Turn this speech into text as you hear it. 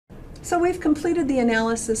So we've completed the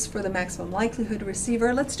analysis for the maximum likelihood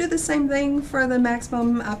receiver. Let's do the same thing for the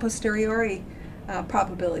maximum a posteriori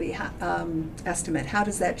probability estimate. How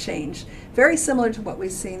does that change? Very similar to what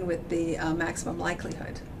we've seen with the maximum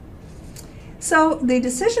likelihood. So the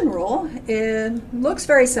decision rule, it looks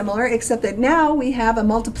very similar, except that now we have a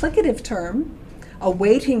multiplicative term, a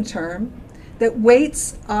weighting term, that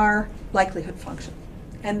weights our likelihood function.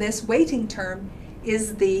 And this weighting term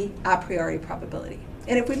is the a priori probability.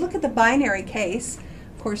 And if we look at the binary case,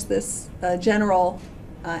 of course this general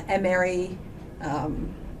Emery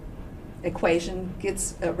equation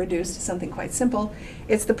gets reduced to something quite simple.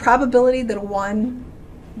 It's the probability that a 1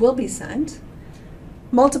 will be sent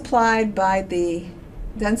multiplied by the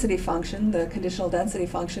density function, the conditional density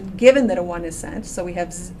function, given that a 1 is sent. So we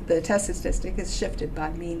have the test statistic is shifted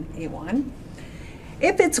by mean A1.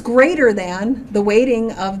 If it's greater than the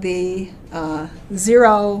weighting of the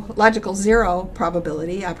logical zero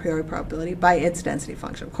probability, a priori probability, by its density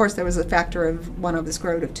function. Of course, there was a factor of 1 over the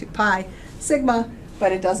square root of 2 pi sigma,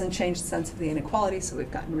 but it doesn't change the sense of the inequality, so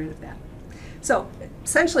we've gotten rid of that. So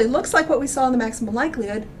essentially, it looks like what we saw in the maximum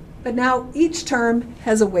likelihood, but now each term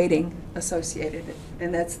has a weighting associated,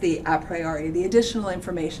 and that's the a priori, the additional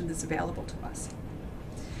information that's available to us.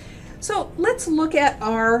 So let's look at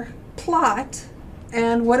our plot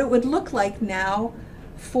and what it would look like now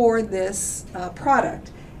for this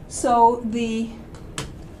product. So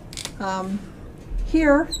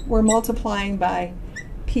here we're multiplying by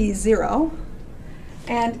P0,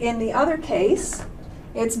 and in the other case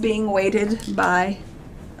it's being weighted by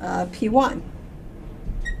P1.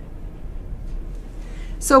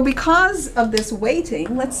 So because of this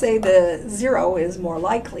weighting, let's say the 0 is more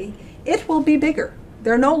likely, it will be bigger.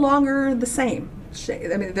 They're no longer the same shape.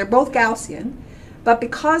 I mean, they're both Gaussian. But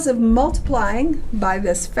because of multiplying by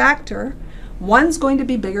this factor, one's going to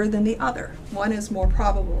be bigger than the other. One is more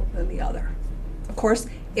probable than the other. Of course,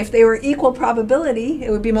 if they were equal probability,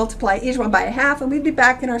 it would be multiply each one by a half, and we'd be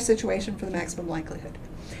back in our situation for the maximum likelihood.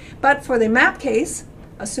 But for the map case,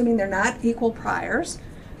 assuming they're not equal priors,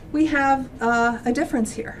 we have a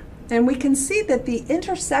difference here. And we can see that the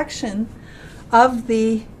intersection of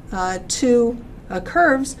the two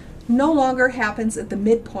curves no longer happens at the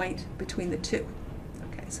midpoint between the two.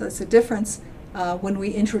 So it's a difference when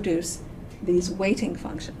we introduce these weighting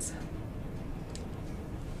functions.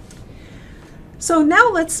 So now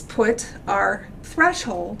let's put our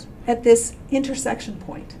threshold at this intersection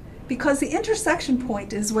point, because the intersection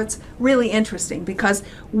point is what's really interesting, because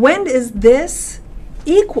when is this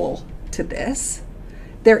equal to this?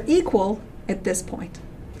 They're equal at this point.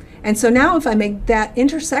 And so now if I make that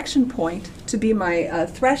intersection point to be my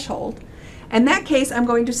threshold, in that case, I'm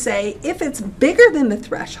going to say if it's bigger than the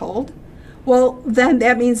threshold, well, then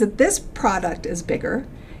that means that this product is bigger.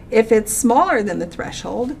 If it's smaller than the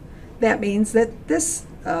threshold, that means that this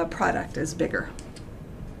product is bigger.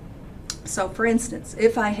 So for instance,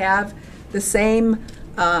 if I have the same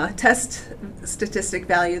test statistic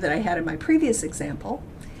value that I had in my previous example,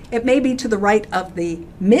 it may be to the right of the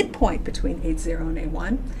midpoint between A0 and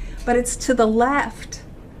A1, but it's to the left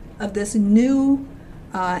of this new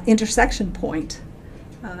intersection point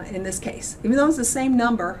in this case, even though it's the same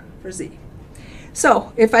number for Z.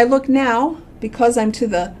 So if I look now, because I'm to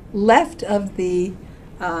the left of the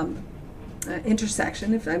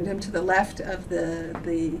intersection, if I'm to the left of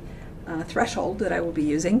the threshold that I will be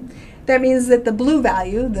using, that means that the blue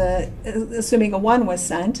value, assuming a 1 was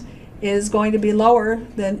sent, is going to be lower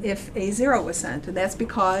than if a 0 was sent, and that's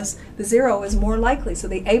because the 0 is more likely. So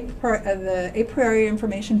the a priori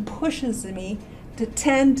information pushes me to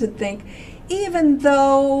tend to think, even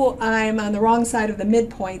though I'm on the wrong side of the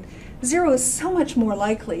midpoint, 0 is so much more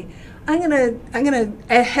likely. I'm gonna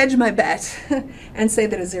hedge my bet and say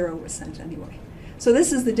that a 0 was sent anyway. So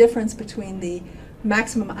this is the difference between the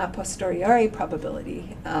maximum a posteriori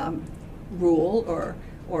probability rule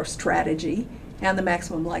or strategy and the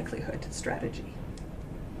maximum likelihood strategy.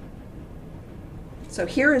 So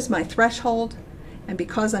here is my threshold, and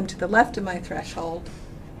because I'm to the left of my threshold,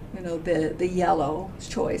 you know, the yellow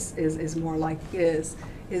choice is more like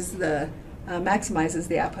maximizes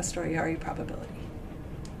the a posteriori probability.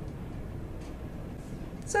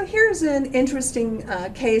 So here's an interesting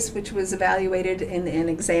case which was evaluated in an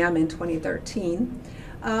exam in 2013.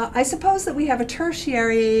 I suppose that we have a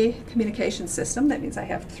tertiary communication system. That means I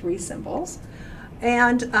have 3 symbols.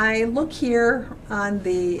 And I look here on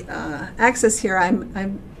the axis here,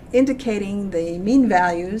 I'm indicating the mean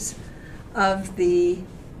values of the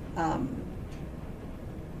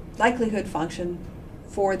likelihood function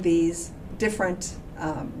for these different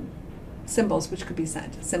symbols which could be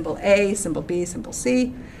sent. Symbol A, symbol B, symbol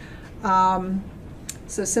C.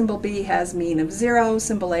 So symbol B has mean of 0,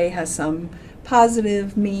 symbol A has some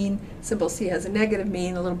positive mean, symbol C has a negative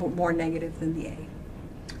mean, a little bit more negative than the A.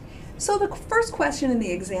 So the first question in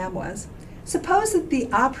the exam was, suppose that the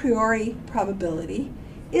a priori probability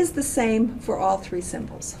is the same for all three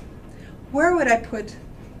symbols. Where would I put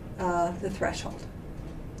the threshold?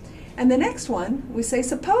 And the next one, we say,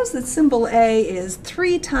 suppose that symbol A is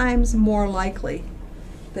 3 times more likely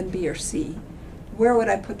than B or C. Where would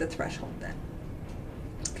I put the threshold then?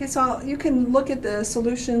 Okay, so you can look at the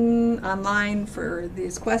solution online for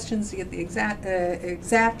these questions to get the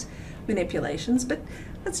exact manipulations, but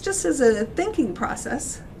that's just as a thinking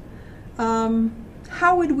process.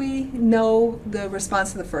 How would we know the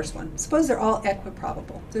response to the first one? Suppose they're all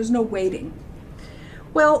equiprobable. There's no weighting.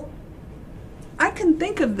 Well, I can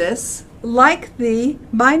think of this like the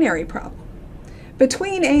binary problem.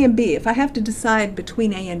 Between A and B, if I have to decide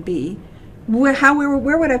between A and B,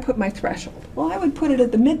 where would I put my threshold? Well, I would put it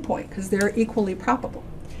at the midpoint because they're equally probable.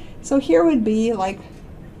 So here would be like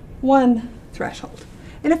 1 threshold.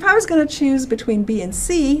 And if I was going to choose between B and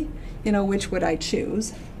C, which would I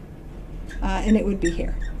choose? And it would be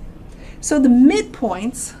here. So the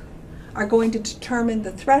midpoints are going to determine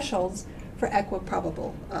the thresholds for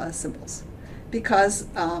equiprobable symbols. Because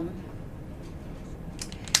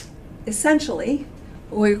essentially,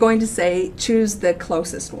 we're going to say choose the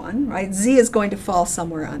closest one, right? Z is going to fall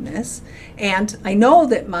somewhere on this. And I know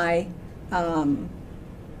that my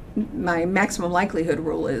maximum likelihood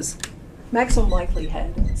rule is, maximum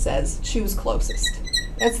likelihood says choose closest.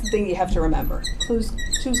 That's the thing you have to remember, choose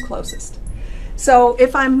closest. So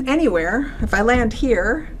if I'm anywhere, if I land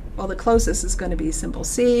here, well, the closest is going to be symbol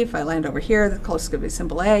C. If I land over here, the closest is going to be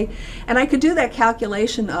symbol A. And I could do that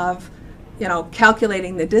calculation of,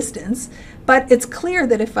 calculating the distance. But it's clear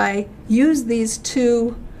that if I use these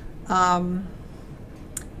two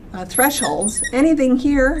thresholds, anything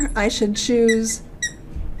here, I should choose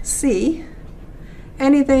C.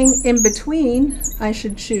 Anything in between, I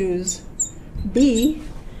should choose B.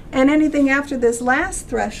 And anything after this last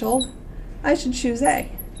threshold, I should choose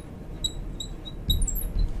A.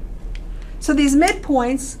 So these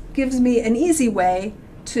midpoints gives me an easy way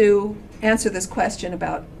to answer this question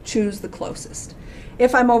about choose the closest.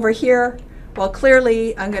 If I'm over here, well,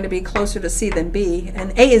 clearly I'm going to be closer to C than B,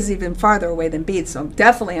 and A is even farther away than B, so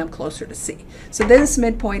definitely I'm closer to C. So this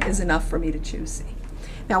midpoint is enough for me to choose C.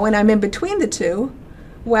 Now when I'm in between the two,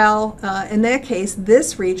 well, in that case,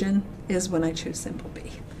 this region is when I choose symbol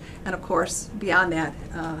B. And of course, beyond that,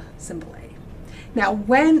 symbol A. Now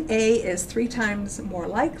when A is 3 times more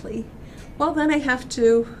likely, well, then I have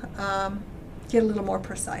to get a little more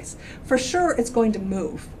precise. For sure, it's going to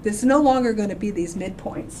move. There's no longer going to be these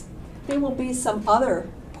midpoints. There will be some other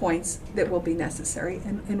points that will be necessary,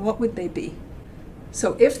 and what would they be?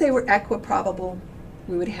 So if they were equiprobable,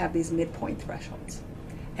 we would have these midpoint thresholds.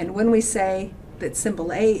 And when we say that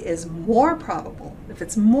symbol A is more probable, if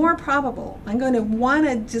it's more probable, I'm going to want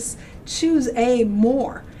to just choose A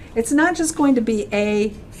more. It's not just going to be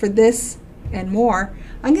A for this and more.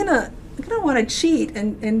 I'm going to want to cheat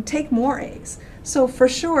and take more A's. So for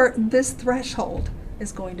sure, this threshold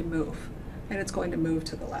is going to move, and it's going to move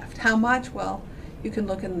to the left. How much? Well, you can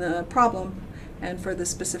look in the problem, and for the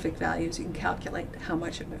specific values, you can calculate how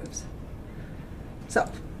much it moves. So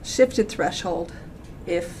shifted threshold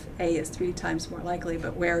if A is 3 times more likely,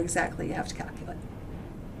 but where exactly you have to calculate.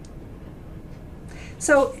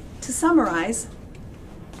 So to summarize,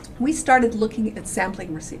 we started looking at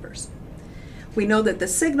sampling receivers. We know that the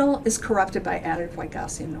signal is corrupted by additive white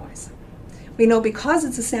Gaussian noise. We know because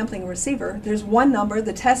it's a sampling receiver, there's one number,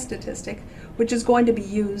 the test statistic, which is going to be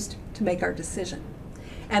used to make our decision.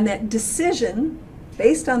 And that decision,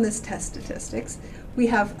 based on this test statistics, we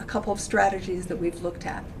have a couple of strategies that we've looked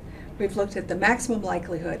at. We've looked at the maximum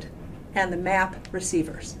likelihood and the map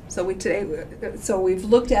receivers. So we've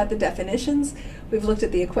looked at the definitions, we've looked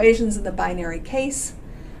at the equations in the binary case,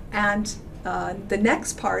 and the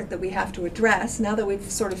next part that we have to address, now that we've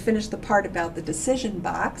sort of finished the part about the decision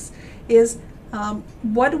box, is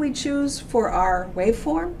what do we choose for our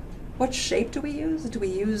waveform? What shape do we use? Do we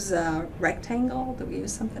use a rectangle? Do we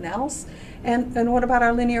use something else? And what about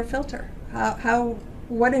our linear filter?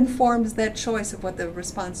 What informs that choice of what the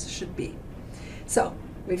response should be? So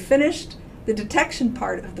we've finished the detection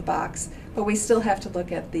part of the box, but we still have to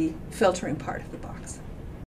look at the filtering part of the box.